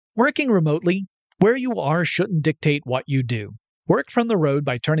Working remotely, where you are shouldn't dictate what you do. Work from the road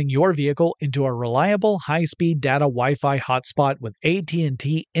by turning your vehicle into a reliable high-speed data Wi-Fi hotspot with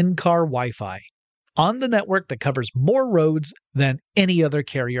AT&T in-car Wi-Fi. On the network that covers more roads than any other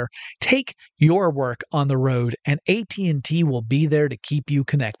carrier, take your work on the road and AT&T will be there to keep you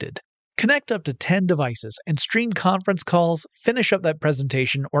connected. Connect up to 10 devices and stream conference calls, finish up that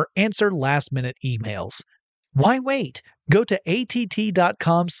presentation, or answer last-minute emails. Why wait? Go to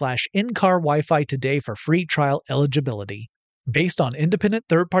att.com/in-car Wi-Fi today for free trial eligibility. Based on independent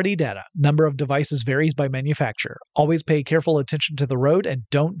third-party data, number of devices varies by manufacturer. Always pay careful attention to the road and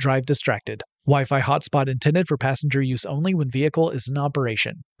don't drive distracted. Wi-Fi hotspot intended for passenger use only when vehicle is in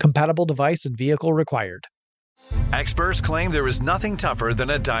operation. Compatible device and vehicle required. Experts claim there is nothing tougher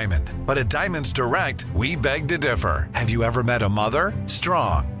than a diamond. But at Diamonds Direct, we beg to differ. Have you ever met a mother?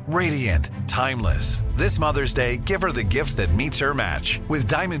 Strong, radiant, timeless. This Mother's Day, give her the gift that meets her match. With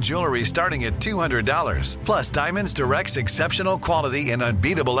diamond jewelry starting at $200. Plus Diamonds Direct's exceptional quality and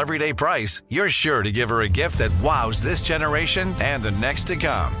unbeatable everyday price, you're sure to give her a gift that wows this generation and the next to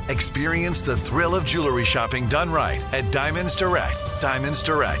come. Experience the thrill of jewelry shopping done right at Diamonds Direct. Diamonds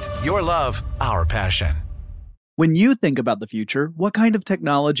Direct. Your love, our passion. When you think about the future, what kind of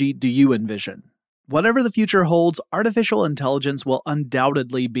technology do you envision? Whatever the future holds, artificial intelligence will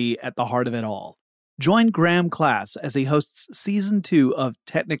undoubtedly be at the heart of it all. Join Graham Class as he hosts Season 2 of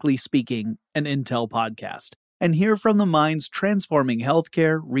Technically Speaking, an Intel podcast, and hear from the minds transforming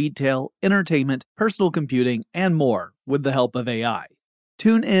healthcare, retail, entertainment, personal computing, and more with the help of AI.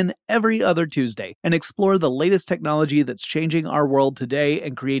 Tune in every other Tuesday and explore the latest technology that's changing our world today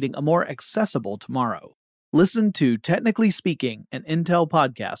and creating a more accessible tomorrow. Listen to Technically Speaking, an Intel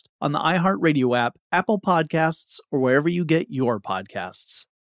podcast on the iHeartRadio app, Apple Podcasts, or wherever you get your podcasts.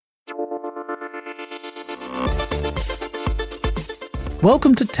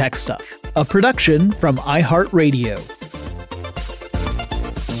 Welcome to Tech Stuff, a production from iHeartRadio.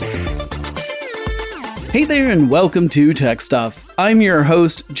 Hey there, and welcome to Tech Stuff. I'm your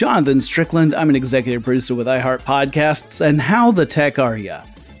host, Jonathan Strickland. I'm an executive producer with iHeart Podcasts, and how the tech are ya?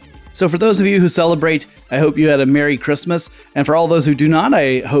 So for those of you who celebrate, I hope you had a Merry Christmas. And for all those who do not,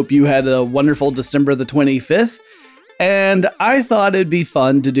 I hope you had a wonderful December the 25th. And I thought it'd be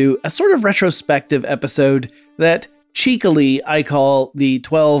fun to do a sort of retrospective episode that cheekily I call the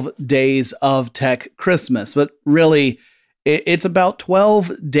 12 Days of Tech Christmas. But really, it's about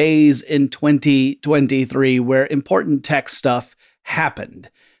 12 days in 2023 where important tech stuff happened.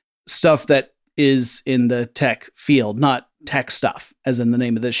 Stuff that is in the tech field, not tech stuff, as in the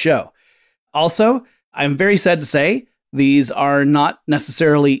name of this show. Also, I'm very sad to say, these are not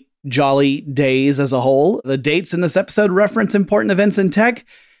necessarily jolly days as a whole. The dates in this episode reference important events in tech,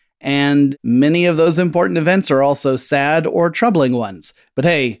 and many of those important events are also sad or troubling ones. But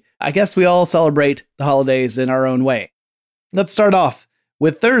hey, I guess we all celebrate the holidays in our own way. Let's start off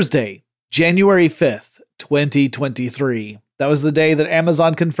with Thursday, January 5th, 2023. That was the day that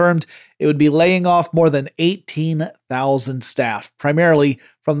Amazon confirmed it would be laying off more than 18,000 staff, primarily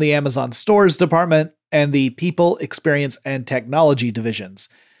from the Amazon Stores department and the People, Experience, and Technology divisions.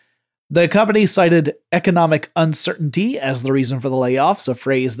 The company cited economic uncertainty as the reason for the layoffs, a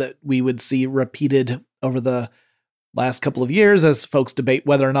phrase that we would see repeated over the last couple of years as folks debate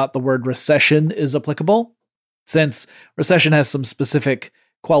whether or not the word recession is applicable. Since recession has some specific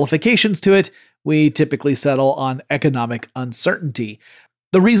qualifications to it, we typically settle on economic uncertainty.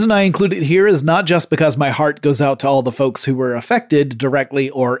 The reason I include it here is not just because my heart goes out to all the folks who were affected directly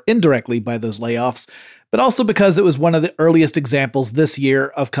or indirectly by those layoffs, but also because it was one of the earliest examples this year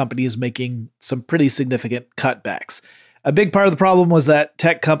of companies making some pretty significant cutbacks. A big part of the problem was that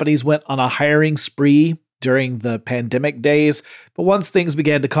tech companies went on a hiring spree during the pandemic days, but once things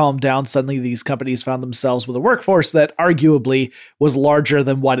began to calm down, suddenly these companies found themselves with a workforce that arguably was larger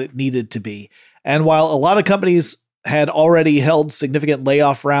than what it needed to be. And while a lot of companies had already held significant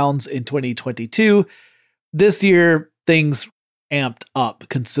layoff rounds in 2022, this year things amped up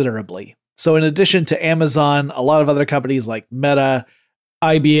considerably. So in addition to Amazon, a lot of other companies like Meta,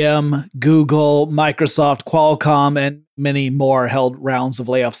 IBM, Google, Microsoft, Qualcomm, and many more held rounds of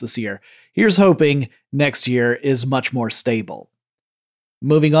layoffs this year. Here's hoping next year is much more stable.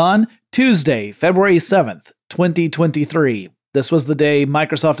 Moving on, Tuesday, February 7th, 2023. This was the day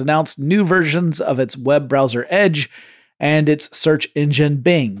Microsoft announced new versions of its web browser Edge and its search engine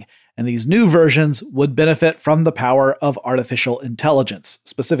Bing. And these new versions would benefit from the power of artificial intelligence,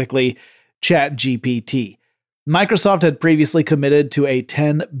 specifically ChatGPT. Microsoft had previously committed to a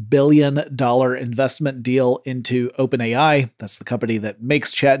 $10 billion investment deal into OpenAI. That's the company that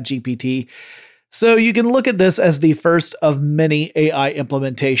makes ChatGPT. So you can look at this as the first of many AI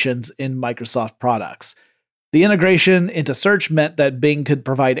implementations in Microsoft products. The integration into search meant that Bing could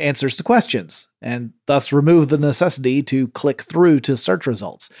provide answers to questions, and thus remove the necessity to click through to search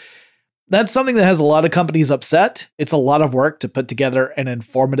results. That's something that has a lot of companies upset. It's a lot of work to put together an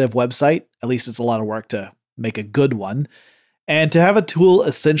informative website. At least it's a lot of work to make a good one. And to have a tool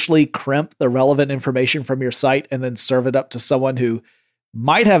essentially crimp the relevant information from your site and then serve it up to someone who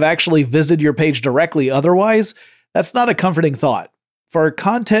might have actually visited your page directly otherwise, that's not a comforting thought. For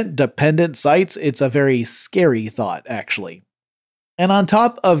content-dependent sites, it's a very scary thought, actually. And on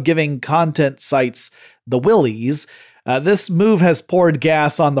top of giving content sites the willies, this move has poured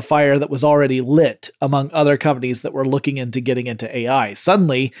gas on the fire that was already lit among other companies that were looking into getting into AI.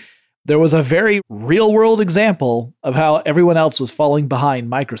 Suddenly, there was a very real-world example of how everyone else was falling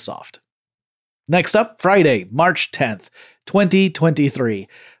behind Microsoft. Next up, Friday, March 10th, 2023,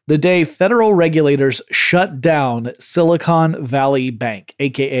 the day federal regulators shut down Silicon Valley Bank,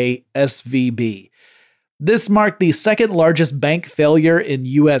 aka SVB. This marked the second largest bank failure in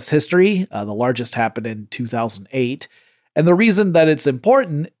U.S. history. The largest happened in 2008. And the reason that it's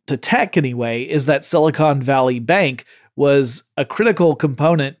important, to tech anyway, is that Silicon Valley Bank was a critical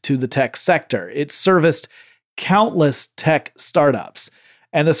component to the tech sector. It serviced countless tech startups.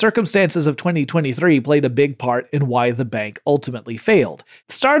 And the circumstances of 2023 played a big part in why the bank ultimately failed.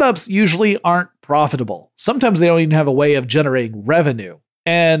 Startups usually aren't profitable. Sometimes they don't even have a way of generating revenue.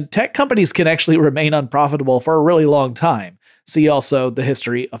 And tech companies can actually remain unprofitable for a really long time. See also the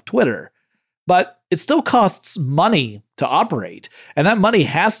history of Twitter. But it still costs money to operate, and that money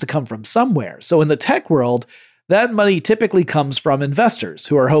has to come from somewhere. So in the tech world, that money typically comes from investors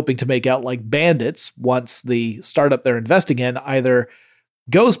who are hoping to make out like bandits once the startup they're investing in either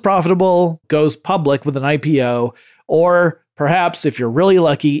goes profitable, goes public with an IPO, or perhaps, if you're really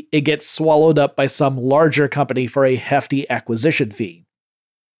lucky, it gets swallowed up by some larger company for a hefty acquisition fee.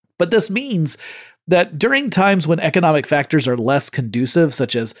 But this means that during times when economic factors are less conducive,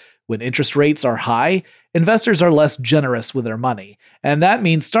 such as when interest rates are high, investors are less generous with their money. And that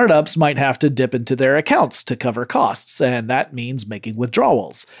means startups might have to dip into their accounts to cover costs, and that means making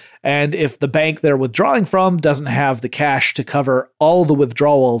withdrawals. And if the bank they're withdrawing from doesn't have the cash to cover all the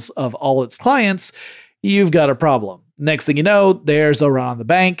withdrawals of all its clients, you've got a problem. Next thing you know, there's a run on the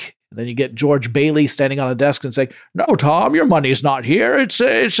bank. Then you get George Bailey standing on a desk and saying, "No, Tom, your money's not here.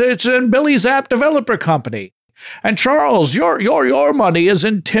 It's in Billy's app developer company. And Charles, your money is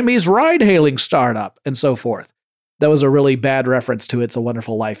in Timmy's ride-hailing startup," and so forth. That was a really bad reference to It's a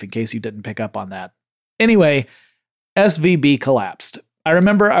Wonderful Life, in case you didn't pick up on that. Anyway, SVB collapsed. I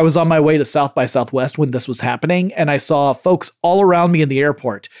remember I was on my way to South by Southwest when this was happening, and I saw folks all around me in the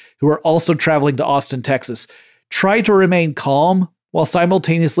airport who were also traveling to Austin, Texas, try to remain calm while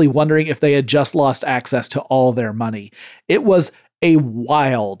simultaneously wondering if they had just lost access to all their money. It was a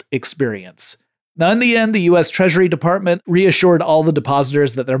wild experience. Now, in the end, the U.S. Treasury Department reassured all the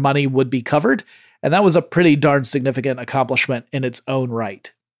depositors that their money would be covered, and that was a pretty darn significant accomplishment in its own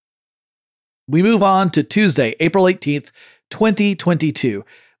right. We move on to Tuesday, April 18th, 2022.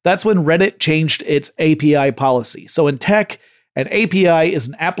 That's when Reddit changed its API policy. So in tech, an API is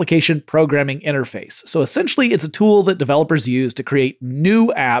an application programming interface. So essentially, it's a tool that developers use to create new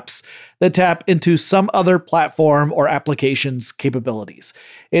apps that tap into some other platform or application's capabilities.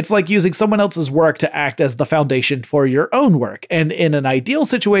 It's like using someone else's work to act as the foundation for your own work. And in an ideal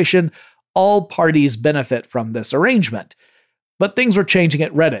situation, all parties benefit from this arrangement. But things were changing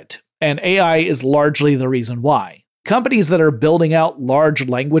at Reddit, and AI is largely the reason why. Companies that are building out large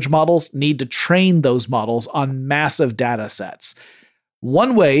language models need to train those models on massive data sets.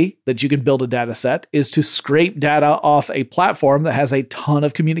 One way that you can build a data set is to scrape data off a platform that has a ton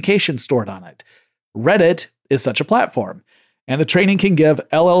of communication stored on it. Reddit is such a platform, and the training can give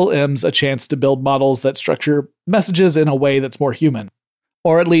LLMs a chance to build models that structure messages in a way that's more human,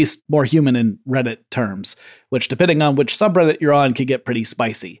 or at least more human in Reddit terms, which, depending on which subreddit you're on, can get pretty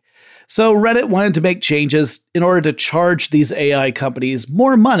spicy. So Reddit wanted to make changes in order to charge these AI companies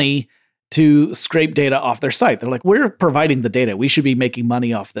more money to scrape data off their site. They're like, we're providing the data. We should be making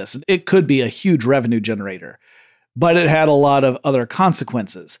money off this. It could be a huge revenue generator. But it had a lot of other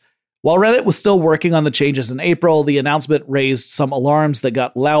consequences. While Reddit was still working on the changes in April, the announcement raised some alarms that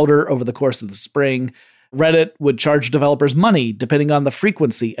got louder over the course of the spring. Reddit would charge developers money depending on the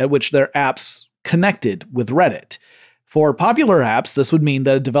frequency at which their apps connected with Reddit. For popular apps, this would mean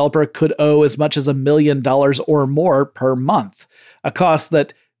that a developer could owe as much as $1 million or more per month, a cost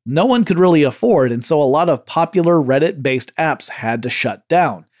that no one could really afford, and so a lot of popular Reddit-based apps had to shut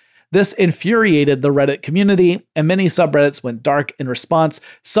down. This infuriated the Reddit community, and many subreddits went dark in response.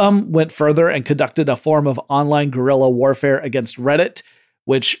 Some went further and conducted a form of online guerrilla warfare against Reddit,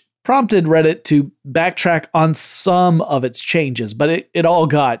 which prompted Reddit to backtrack on some of its changes, but it all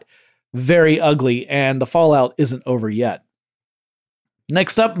got very ugly, and the fallout isn't over yet.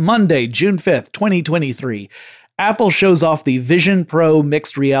 Next up, Monday, June 5th, 2023. Apple shows off the Vision Pro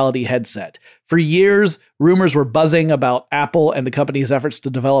mixed reality headset. For years, rumors were buzzing about Apple and the company's efforts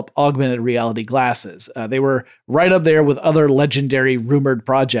to develop augmented reality glasses. They were right up there with other legendary rumored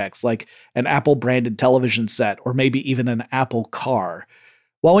projects like an Apple-branded television set or maybe even an Apple car.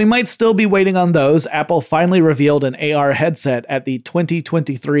 While we might still be waiting on those, Apple finally revealed an AR headset at the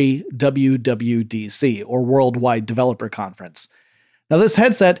 2023 WWDC, or Worldwide Developer Conference. Now, this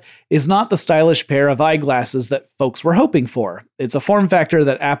headset is not the stylish pair of eyeglasses that folks were hoping for. It's a form factor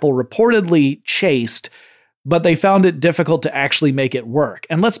that Apple reportedly chased, but they found it difficult to actually make it work.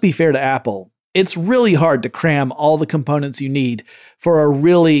 And let's be fair to Apple, it's really hard to cram all the components you need for a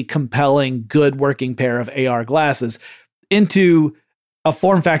really compelling, good working pair of AR glasses into a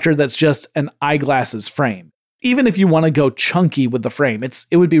form factor that's just an eyeglasses frame. Even if you want to go chunky with the frame, it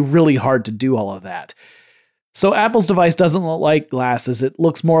would be really hard to do all of that. So Apple's device doesn't look like glasses. It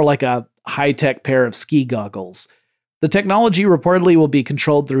looks more like a high-tech pair of ski goggles. The technology reportedly will be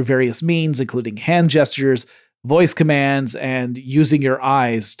controlled through various means, including hand gestures, voice commands, and using your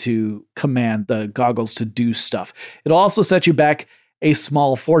eyes to command the goggles to do stuff. It'll also set you back a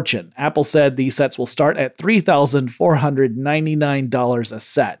small fortune. Apple said these sets will start at $3,499 a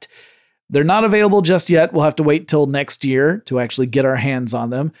set. They're not available just yet. We'll have to wait till next year to actually get our hands on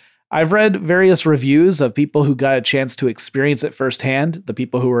them. I've read various reviews of people who got a chance to experience it firsthand, the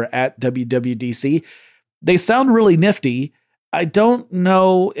people who were at WWDC. They sound really nifty. I don't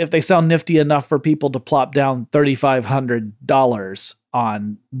know if they sound nifty enough for people to plop down $3,500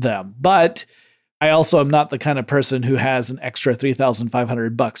 on them, but I also am not the kind of person who has an extra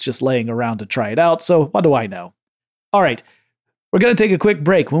 $3,500 just laying around to try it out, so what do I know? All right, we're going to take a quick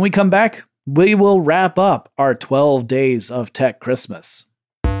break. When we come back, we will wrap up our 12 days of Tech Christmas.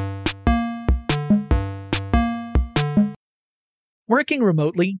 Working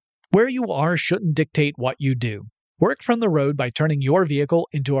remotely, where you are shouldn't dictate what you do. Work from the road by turning your vehicle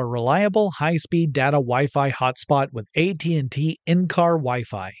into a reliable high-speed data Wi-Fi hotspot with AT&T in-car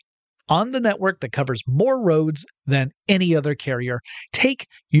Wi-Fi. On the network that covers more roads than any other carrier, take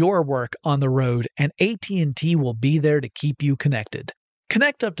your work on the road and AT&T will be there to keep you connected.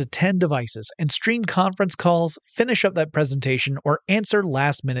 Connect up to 10 devices and stream conference calls, finish up that presentation, or answer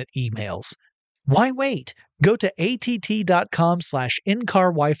last-minute emails. Why wait? Go to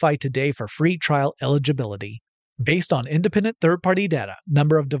att.com/in-car Wi-Fi today for free trial eligibility. Based on independent third-party data,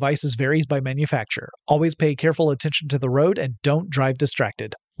 number of devices varies by manufacturer. Always pay careful attention to the road and don't drive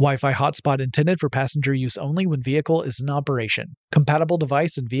distracted. Wi-Fi hotspot intended for passenger use only when vehicle is in operation. Compatible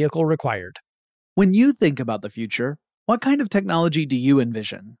device and vehicle required. When you think about the future, what kind of technology do you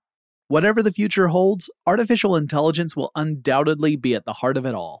envision? Whatever the future holds, artificial intelligence will undoubtedly be at the heart of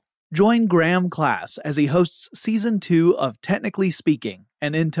it all. Join Graham Class as he hosts Season 2 of Technically Speaking,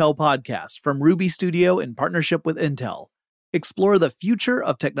 an Intel podcast from Ruby Studio in partnership with Intel. Explore the future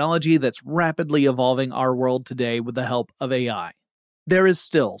of technology that's rapidly evolving our world today with the help of AI. There is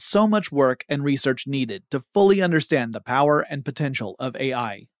still so much work and research needed to fully understand the power and potential of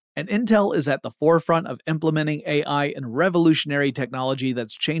AI, and Intel is at the forefront of implementing AI in revolutionary technology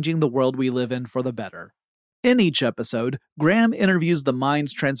that's changing the world we live in for the better. In each episode, Graham interviews the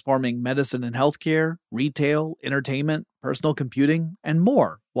minds transforming medicine and healthcare, retail, entertainment, personal computing, and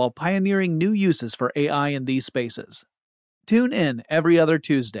more, while pioneering new uses for AI in these spaces. Tune in every other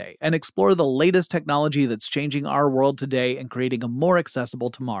Tuesday and explore the latest technology that's changing our world today and creating a more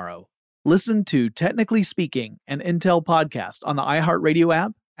accessible tomorrow. Listen to Technically Speaking, an Intel podcast on the iHeartRadio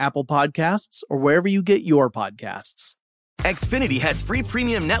app, Apple Podcasts, or wherever you get your podcasts. Xfinity has free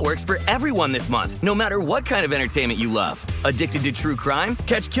premium networks for everyone this month, no matter what kind of entertainment you love. Addicted to true crime?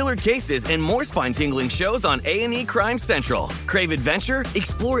 Catch killer cases and more spine-tingling shows on A&E Crime Central. Crave adventure?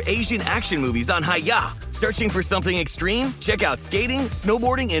 Explore Asian action movies on Hi-Ya. Searching for something extreme? Check out skating,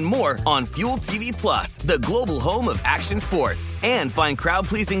 snowboarding, and more on Fuel TV Plus, the global home of action sports. And find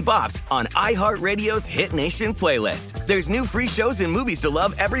crowd-pleasing bops on iHeartRadio's Hit Nation playlist. There's new free shows and movies to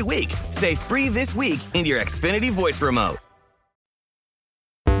love every week. Say free this week in your Xfinity voice remote.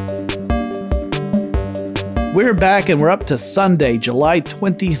 We're back and we're up to Sunday, July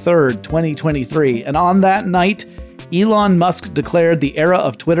 23rd, 2023. And on that night, Elon Musk declared the era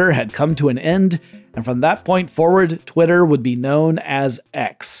of Twitter had come to an end. And from that point forward, Twitter would be known as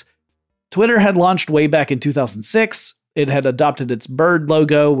X. Twitter had launched way back in 2006. It had adopted its bird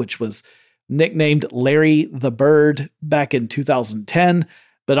logo, which was nicknamed Larry the Bird back in 2010.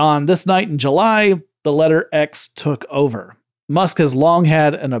 But on this night in July, the letter X took over. Musk has long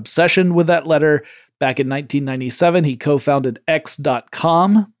had an obsession with that letter. Back in 1997, he co-founded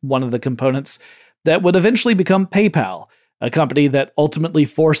X.com, one of the components that would eventually become PayPal, a company that ultimately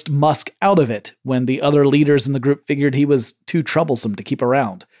forced Musk out of it when the other leaders in the group figured he was too troublesome to keep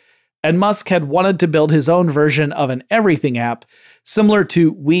around. And Musk had wanted to build his own version of an everything app similar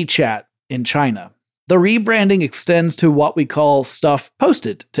to WeChat in China. The rebranding extends to what we call stuff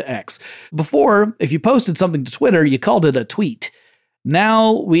posted to X. Before, if you posted something to Twitter, you called it a tweet.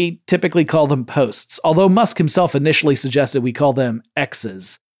 Now, we typically call them posts, although Musk himself initially suggested we call them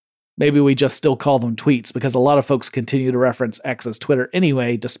X's. Maybe we just still call them tweets, because a lot of folks continue to reference X as Twitter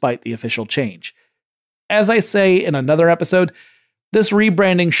anyway, despite the official change. As I say in another episode, this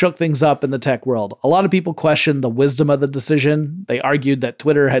rebranding shook things up in the tech world. A lot of people questioned the wisdom of the decision. They argued that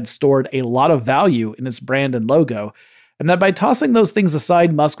Twitter had stored a lot of value in its brand and logo, and that by tossing those things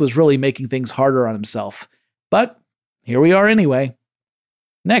aside, Musk was really making things harder on himself. But here we are anyway.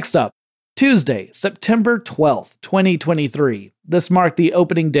 Next up, Tuesday, September 12th, 2023. This marked the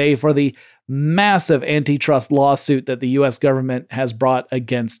opening day for the massive antitrust lawsuit that the US government has brought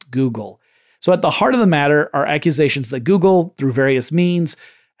against Google. So at the heart of the matter are accusations that Google, through various means,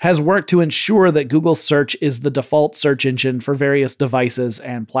 has worked to ensure that Google Search is the default search engine for various devices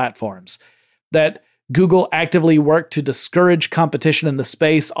and platforms. That Google actively worked to discourage competition in the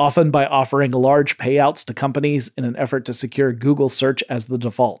space, often by offering large payouts to companies in an effort to secure Google Search as the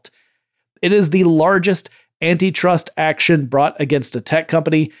default. It is the largest antitrust action brought against a tech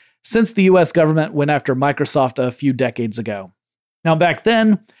company since the US government went after Microsoft a few decades ago. Now, back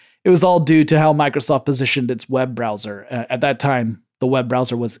then, it was all due to how Microsoft positioned its web browser. At that time, the web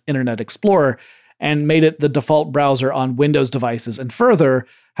browser was Internet Explorer and made it the default browser on Windows devices. And further,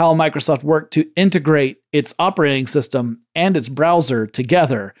 how Microsoft worked to integrate its operating system and its browser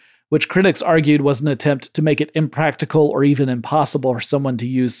together, which critics argued was an attempt to make it impractical or even impossible for someone to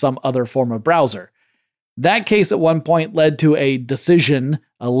use some other form of browser. That case at one point led to a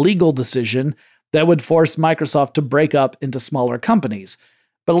legal decision, that would force Microsoft to break up into smaller companies.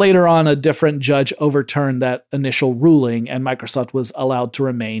 But later on, a different judge overturned that initial ruling, and Microsoft was allowed to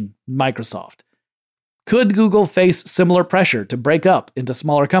remain Microsoft. Could Google face similar pressure to break up into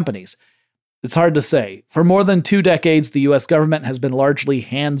smaller companies? It's hard to say. For more than 2 decades, the US government has been largely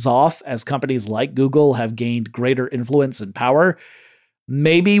hands-off as companies like Google have gained greater influence and power.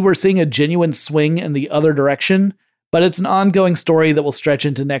 Maybe we're seeing a genuine swing in the other direction, but it's an ongoing story that will stretch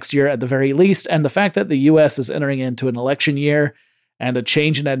into next year at the very least, and the fact that the US is entering into an election year and a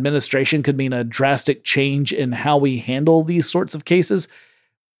change in administration could mean a drastic change in how we handle these sorts of cases,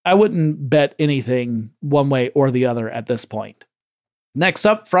 I wouldn't bet anything one way or the other at this point. Next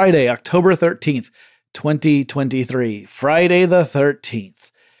up, Friday, October 13th, 2023. Friday the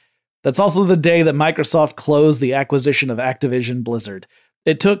 13th. That's also the day that Microsoft closed the acquisition of Activision Blizzard.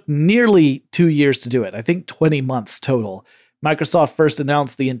 It took nearly 2 years to do it, I think 20 months total. Microsoft first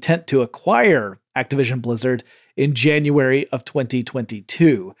announced the intent to acquire Activision Blizzard in January of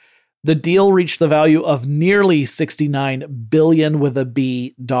 2022. The deal reached the value of nearly $69 billion with a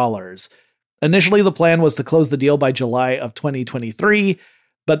B dollars. Initially, the plan was to close the deal by July of 2023,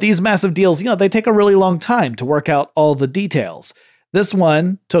 but these massive deals, they take a really long time to work out all the details. This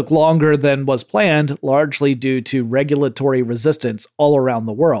one took longer than was planned, largely due to regulatory resistance all around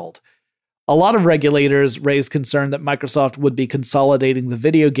the world. A lot of regulators raised concern that Microsoft would be consolidating the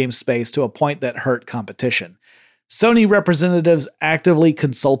video game space to a point that hurt competition. Sony representatives actively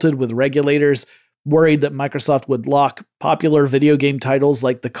consulted with regulators, worried that Microsoft would lock popular video game titles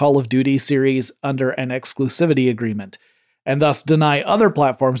like the Call of Duty series under an exclusivity agreement, and thus deny other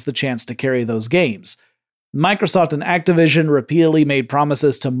platforms the chance to carry those games. Microsoft and Activision repeatedly made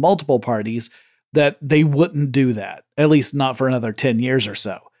promises to multiple parties that they wouldn't do that, at least not for another 10 years or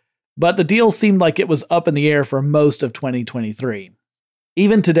so. But the deal seemed like it was up in the air for most of 2023.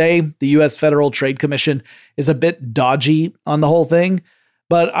 Even today, the US Federal Trade Commission is a bit dodgy on the whole thing,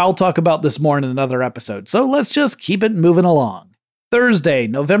 but I'll talk about this more in another episode, so let's just keep it moving along. Thursday,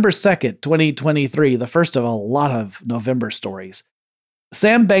 November 2nd, 2023, the first of a lot of November stories.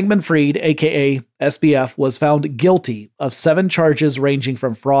 Sam Bankman-Fried, aka SBF, was found guilty of 7 charges ranging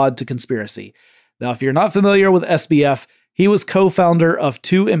from fraud to conspiracy. Now, if you're not familiar with SBF, he was co-founder of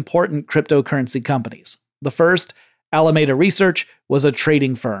 2 important cryptocurrency companies. The first, Alameda Research, was a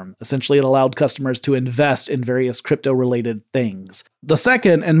trading firm. Essentially, it allowed customers to invest in various crypto-related things. The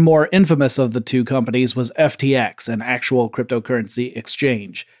second and more infamous of the 2 companies was FTX, an actual cryptocurrency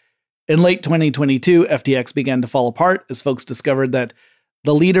exchange. In late 2022, FTX began to fall apart as folks discovered that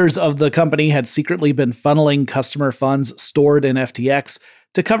the leaders of the company had secretly been funneling customer funds stored in FTX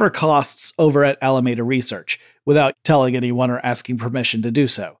to cover costs over at Alameda Research, without telling anyone or asking permission to do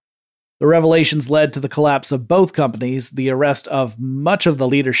so. The revelations led to the collapse of both companies, the arrest of much of the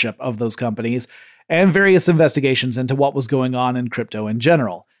leadership of those companies, and various investigations into what was going on in crypto in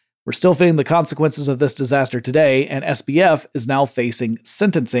general. We're still feeling the consequences of this disaster today, and SBF is now facing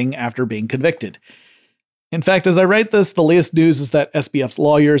sentencing after being convicted. In fact, as I write this, the latest news is that SBF's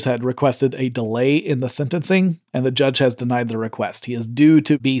lawyers had requested a delay in the sentencing, and the judge has denied the request. He is due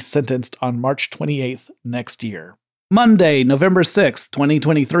to be sentenced on March 28th next year. Monday, November 6th,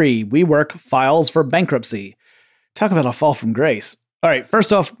 2023, WeWork files for bankruptcy. Talk about a fall from grace. All right,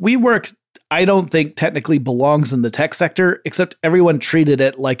 first off, WeWork, I don't think technically belongs in the tech sector, except everyone treated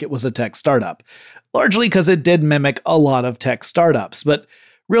it like it was a tech startup, largely because it did mimic a lot of tech startups. But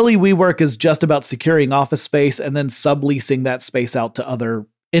really, WeWork is just about securing office space and then subleasing that space out to other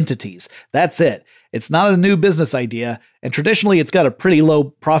entities. That's it. It's not a new business idea, and traditionally it's got a pretty low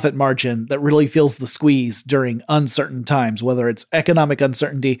profit margin that really feels the squeeze during uncertain times, whether it's economic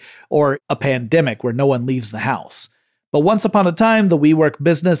uncertainty or a pandemic where no one leaves the house. But once upon a time, the WeWork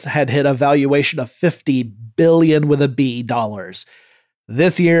business had hit a valuation of $50 billion with a B dollars.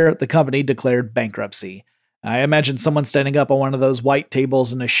 This year, the company declared bankruptcy. I imagine someone standing up on one of those white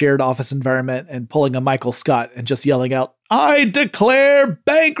tables in a shared office environment and pulling a Michael Scott and just yelling out, "I declare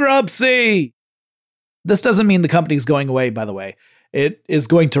bankruptcy!" This doesn't mean the company's going away, by the way. It is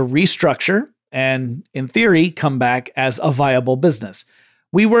going to restructure and, in theory, come back as a viable business.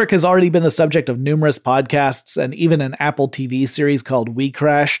 WeWork has already been the subject of numerous podcasts and even an Apple TV series called We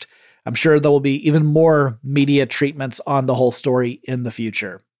Crashed. I'm sure there will be even more media treatments on the whole story in the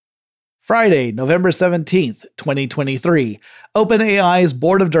future. Friday, November 17th, 2023, OpenAI's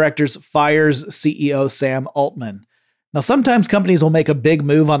board of directors fires CEO Sam Altman. Now, sometimes companies will make a big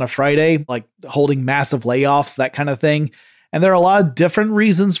move on a Friday, like holding massive layoffs, that kind of thing. And there are a lot of different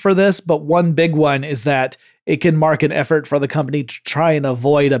reasons for this, but one big one is that it can mark an effort for the company to try and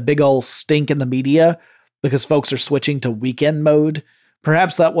avoid a big old stink in the media because folks are switching to weekend mode.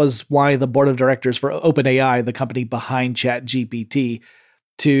 Perhaps that was why the board of directors for OpenAI, the company behind ChatGPT,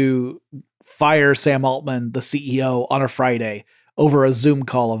 to fire Sam Altman, the CEO, on a Friday over a Zoom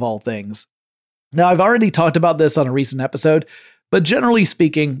call of all things. Now, I've already talked about this on a recent episode, but generally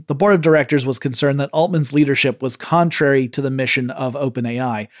speaking, the board of directors was concerned that Altman's leadership was contrary to the mission of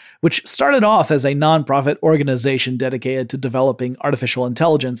OpenAI, which started off as a nonprofit organization dedicated to developing artificial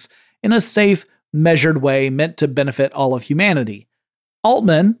intelligence in a safe, measured way meant to benefit all of humanity.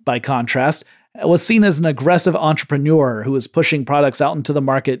 Altman, by contrast, was seen as an aggressive entrepreneur who was pushing products out into the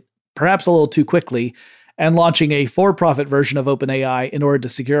market perhaps a little too quickly and launching a for-profit version of OpenAI in order to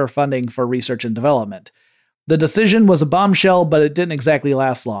secure funding for research and development. The decision was a bombshell, but it didn't exactly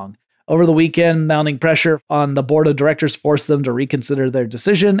last long. Over the weekend, mounting pressure on the board of directors forced them to reconsider their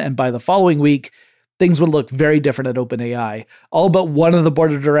decision, and by the following week, things would look very different at OpenAI. All but one of the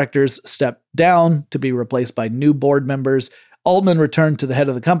board of directors stepped down to be replaced by new board members. Altman returned to the head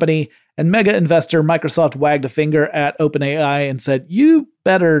of the company, and mega investor Microsoft wagged a finger at OpenAI and said, "You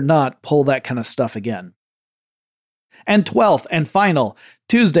better not pull that kind of stuff again." And 12th and final,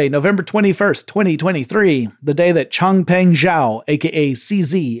 Tuesday, November 21st, 2023, the day that Changpeng Zhao, aka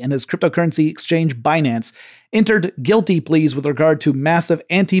CZ, and his cryptocurrency exchange Binance entered guilty pleas with regard to massive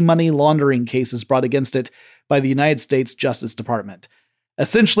anti-money laundering cases brought against it by the United States Justice Department.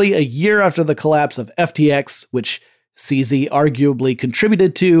 Essentially, a year after the collapse of FTX, which CZ arguably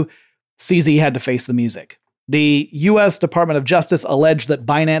contributed to, CZ had to face the music. The U.S. Department of Justice alleged that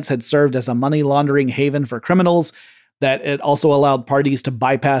Binance had served as a money laundering haven for criminals, that it also allowed parties to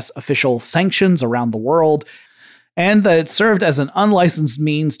bypass official sanctions around the world, and that it served as an unlicensed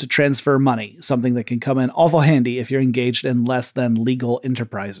means to transfer money, something that can come in awful handy if you're engaged in less than legal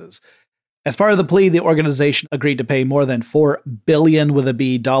enterprises. As part of the plea, the organization agreed to pay more than $4 billion with a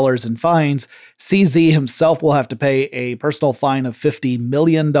B dollars in fines. CZ himself will have to pay a personal fine of $50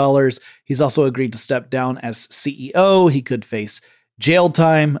 million. He's also agreed to step down as CEO. He could face jail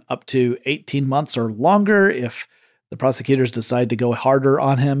time up to 18 months or longer if the prosecutors decide to go harder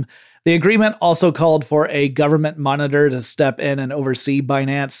on him. The agreement also called for a government monitor to step in and oversee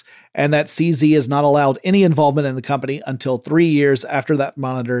Binance, and that CZ is not allowed any involvement in the company until 3 years after that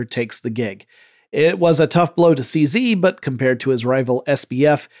monitor takes the gig. It was a tough blow to CZ, but compared to his rival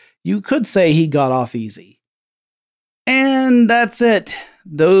SBF, you could say he got off easy. And that's it.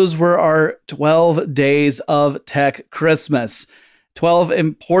 Those were our 12 days of Tech Christmas. 12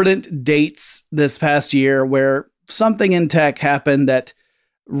 important dates this past year where something in tech happened that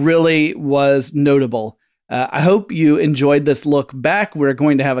really was notable. I hope you enjoyed this look back. We're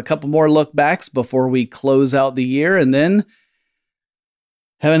going to have a couple more look backs before we close out the year. And then,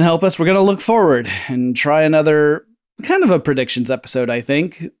 heaven help us, we're going to look forward and try another kind of a predictions episode, I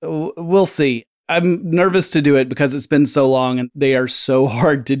think. We'll see. I'm nervous to do it because it's been so long and they are so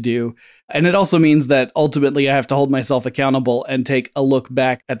hard to do. And it also means that ultimately I have to hold myself accountable and take a look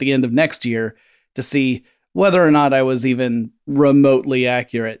back at the end of next year to see whether or not I was even remotely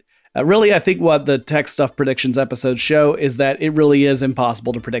accurate. Really, I think what the Tech Stuff Predictions episodes show is that it really is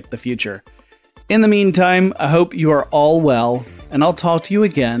impossible to predict the future. In the meantime, I hope you are all well, and I'll talk to you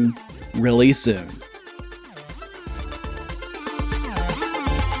again really soon.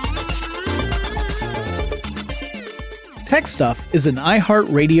 Tech Stuff is an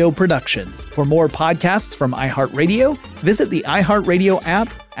iHeartRadio production. For more podcasts from iHeartRadio, visit the iHeartRadio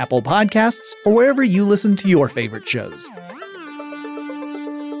app, Apple Podcasts, or wherever you listen to your favorite shows.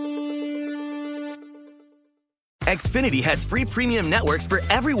 Xfinity has free premium networks for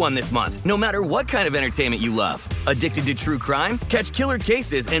everyone this month, no matter what kind of entertainment you love. Addicted to true crime? Catch killer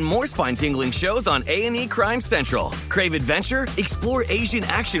cases and more spine-tingling shows on A&E Crime Central. Crave adventure? Explore Asian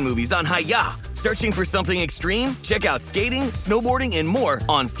action movies on Hi-Ya. Searching for something extreme? Check out skating, snowboarding, and more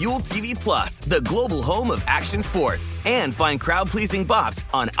on Fuel TV Plus, the global home of action sports. And find crowd-pleasing bops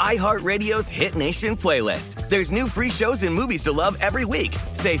on iHeartRadio's Hit Nation playlist. There's new free shows and movies to love every week.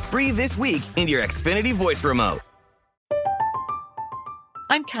 Say free this week in your Xfinity voice remote.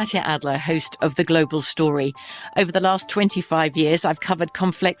 I'm Katya Adler, host of The Global Story. Over the last 25 years, I've covered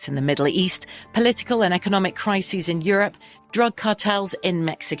conflicts in the Middle East, political and economic crises in Europe, drug cartels in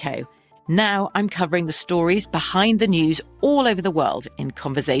Mexico. Now I'm covering the stories behind the news all over the world in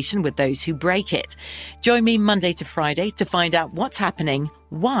conversation with those who break it. Join me Monday to Friday to find out what's happening,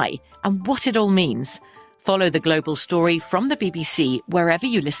 why, and what it all means. Follow The Global Story from the BBC wherever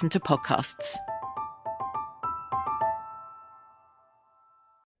you listen to podcasts.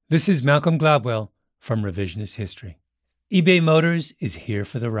 This is Malcolm Gladwell from Revisionist History. eBay Motors is here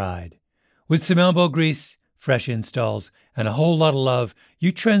for the ride. With some elbow grease, fresh installs, and a whole lot of love,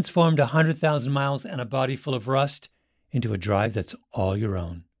 you transformed 100,000 miles and a body full of rust into a drive that's all your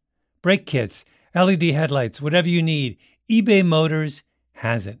own. Brake kits, LED headlights, whatever you need, eBay Motors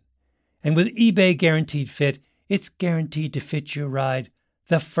has it. And with eBay Guaranteed Fit, it's guaranteed to fit your ride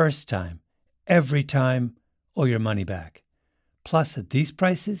the first time, every time, or your money back. Plus, at these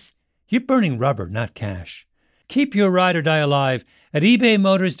prices, you're burning rubber, not cash. Keep your ride or die alive at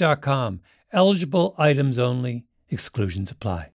ebaymotors.com. Eligible items only. Exclusions apply.